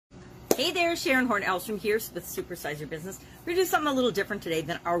Hey there, Sharon Horn-Elstrom here with Supersize Your Business. We're going to do something a little different today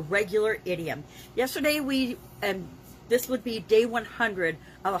than our regular idiom. Yesterday this would be day 100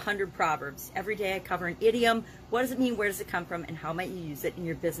 of 100 Proverbs. Every day I cover an idiom. What does it mean? Where does it come from? And how might you use it in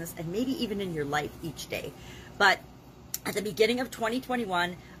your business and maybe even in your life each day? But at the beginning of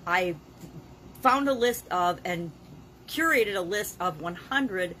 2021, I found a list of and curated a list of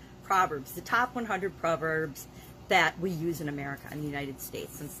 100 Proverbs, the top 100 Proverbs that we use in America, in the United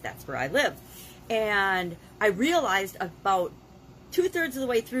States, since that's where I live. And I realized about 2/3 of the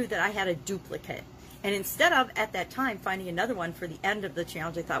way through that I had a duplicate. And instead of, at that time, finding another one for the end of the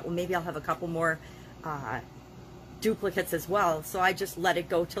challenge, I thought, well, maybe I'll have a couple more duplicates as well. So I just let it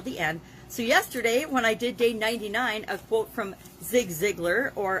go till the end. So yesterday, when I did day 99, a quote from Zig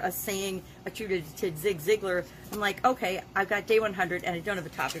Ziglar, or a saying attributed to Zig Ziglar, I'm like, okay, I've got day 100 and I don't have a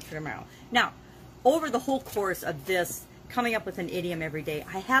topic for tomorrow. Now, over the whole course of this, coming up with an idiom every day,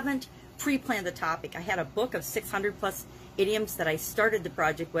 I haven't pre-planned the topic. I had a book of 600 plus idioms that I started the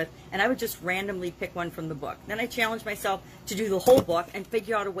project with, and I would just randomly pick one from the book. Then I challenged myself to do the whole book and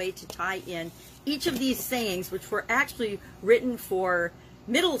figure out a way to tie in each of these sayings, which were actually written for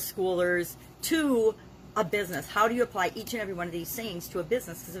middle schoolers, to a business. How do you apply each and every one of these sayings to a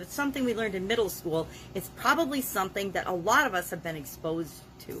business? Because if it's something we learned in middle school, it's probably something that a lot of us have been exposed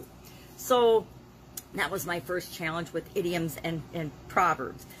to. So that was my first challenge with idioms and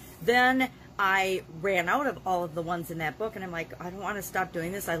proverbs. Then I ran out of all of the ones in that book, and I'm like, I don't want to stop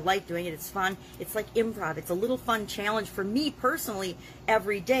doing this. I like doing it. It's fun. It's like improv. It's a little fun challenge for me personally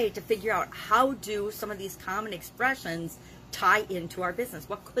every day to figure out how do some of these common expressions tie into our business.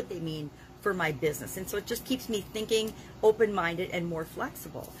 What could they mean for my business? And so it just keeps me thinking, open-minded, and more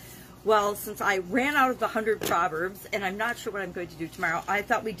flexible. Well, since I ran out of the 100 Proverbs, and I'm not sure what I'm going to do tomorrow, I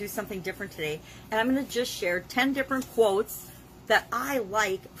thought we'd do something different today. And I'm going to just share 10 different quotes that I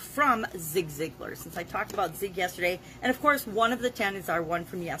like from Zig Ziglar, since I talked about Zig yesterday. And of course, one of the 10 is our one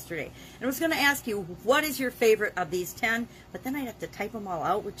from yesterday. And I was going to ask you, what is your favorite of these 10? But then I'd have to type them all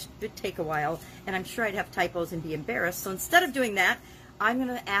out, which would take a while. And I'm sure I'd have typos and be embarrassed. So instead of doing that, I'm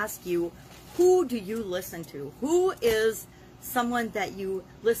going to ask you, who do you listen to? Who is someone that you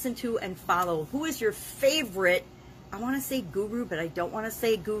listen to and follow? Who is your favorite? I want to say guru, but I don't want to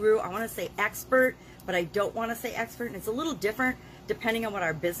say guru. I want to say expert, but I don't want to say expert. And it's a little different depending on what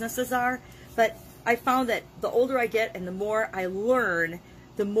our businesses are. But I found that the older I get and the more I learn,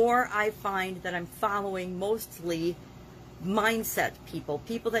 the more I find that I'm following mostly mindset people,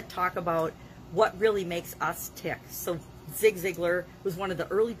 people that talk about what really makes us tick. So Zig Ziglar was one of the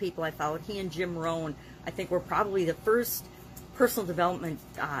early people I followed. He and Jim Rohn, I think, were probably the first personal development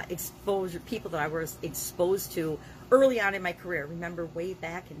people that I was exposed to early on in my career. Remember way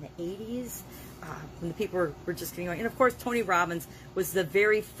back in the 80s when the people were just getting going. And of course, Tony Robbins was the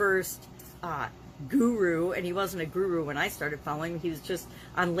very first guru, and he wasn't a guru when I started following him. He was just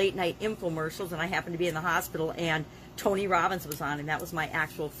on late night infomercials, and I happened to be in the hospital, and Tony Robbins was on, and that was my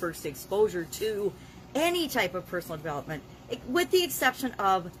actual first exposure to any type of personal development, with the exception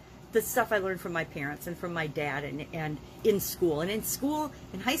of the stuff I learned from my parents and from my dad and in school. And in school,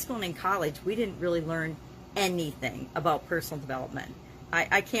 in high school and in college, we didn't really learn anything about personal development.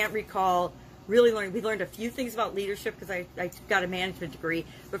 I can't recall really learning. We learned a few things about leadership because I got a management degree.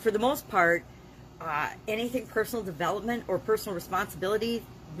 But for the most part, anything personal development or personal responsibility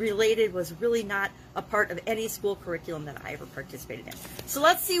related was really not a part of any school curriculum that I ever participated in. So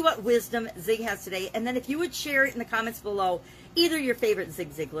let's see what wisdom Zig has today. And then if you would share it in the comments below, either your favorite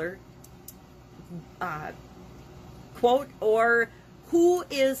Zig Ziglar quote, or who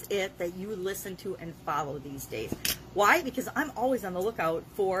is it that you listen to and follow these days? Why? Because I'm always on the lookout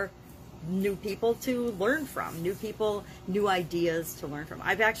for new people to learn from, new people, new ideas to learn from.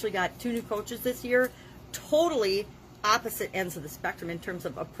 I've actually got 2 new coaches this year, totally opposite ends of the spectrum in terms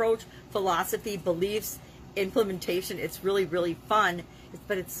of approach, philosophy, beliefs, implementation. It's really, really fun,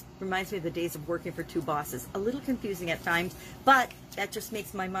 but it reminds me of the days of working for 2 bosses. A little confusing at times, but that just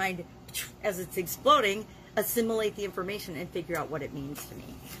makes my mind, as it's exploding, assimilate the information and figure out what it means to me.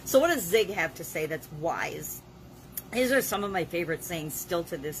 So what does Zig have to say that's wise? These are some of my favorite sayings still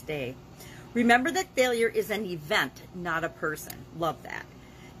to this day. Remember that failure is an event, not a person. Love that.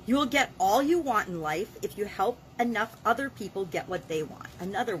 You will get all you want in life if you help enough other people get what they want.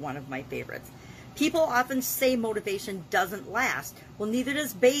 Another one of my favorites. People often say motivation doesn't last. Well, neither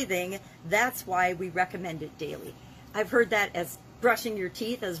does bathing. That's why we recommend it daily. I've heard that as brushing your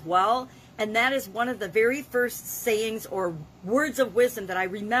teeth as well. And that is one of the very first sayings or words of wisdom that I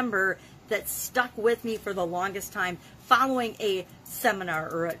remember that stuck with me for the longest time following a seminar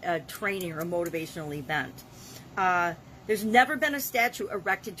or a training or a motivational event. There's never been a statue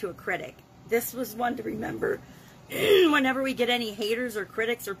erected to a critic. This was one to remember whenever we get any haters or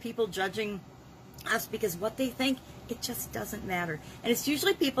critics or people judging us because what they think, it just doesn't matter. And it's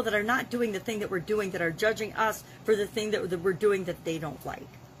usually people that are not doing the thing that we're doing that are judging us for the thing that we're doing that they don't like.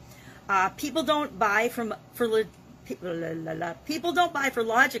 People don't buy people don't buy for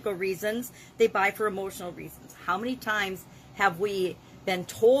logical reasons. They buy for emotional reasons. How many times have we been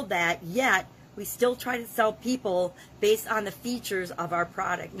told that, yet we still try to sell people based on the features of our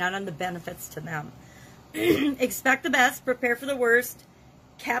product, not on the benefits to them? Expect the best, prepare for the worst,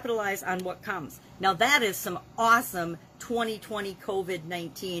 capitalize on what comes. Now that is some awesome 2020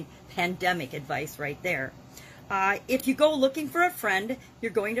 COVID-19 pandemic advice right there. If you go looking for a friend,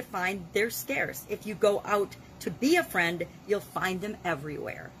 you're going to find they're scarce. If you go out to be a friend, you'll find them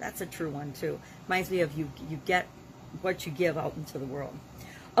everywhere. That's a true one too. Reminds me of you get what you give out into the world.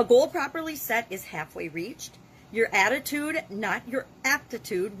 A goal properly set is halfway reached. Your attitude, not your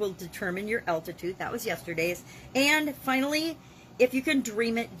aptitude, will determine your altitude. That was yesterday's. And finally, if you can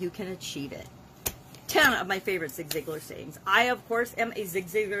dream it, you can achieve it. 10 of my favorite Zig Ziglar sayings. I, of course, am a Zig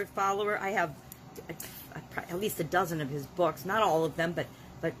Ziglar follower. I have at least a dozen of his books. Not all of them,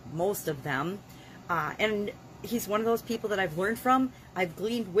 but most of them. And he's one of those people that I've learned from, I've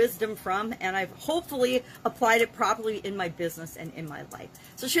gleaned wisdom from, and I've hopefully applied it properly in my business and in my life.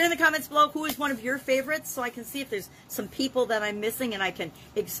 So share in the comments below who is one of your favorites so I can see if there's some people that I'm missing and I can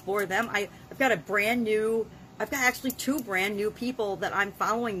explore them. I've got actually 2 brand new people that I'm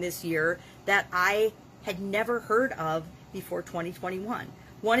following this year that I had never heard of before 2021.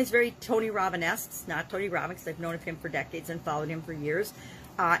 One is very Tony Robbins-esque, not Tony Robbins. I've known of him for decades and followed him for years.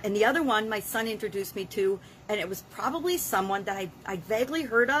 And the other one, my son introduced me to, and it was probably someone that I vaguely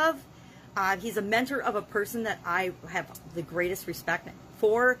heard of. He's a mentor of a person that I have the greatest respect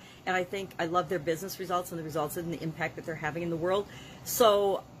for, and I think I love their business results and the results and the impact that they're having in the world.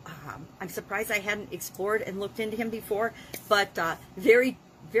 So I'm surprised I hadn't explored and looked into him before, but very,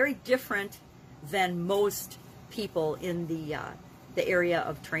 very different than most people in the area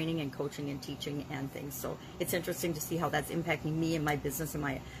of training and coaching and teaching and things. So it's interesting to see how that's impacting me and my business and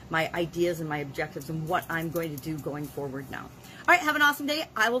my ideas and my objectives and what I'm going to do going forward now. All right, have an awesome day.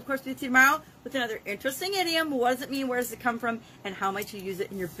 I will, of course, be with you tomorrow with another interesting idiom. What does it mean? Where does it come from? And how might you use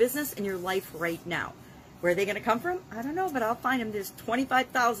it in your business and your life right now? Where are they going to come from? I don't know, but I'll find them. There's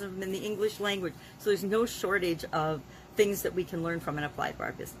 25,000 of them in the English language, so there's no shortage of things that we can learn from and apply to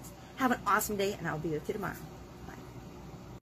our business. Have an awesome day, and I'll be with you tomorrow.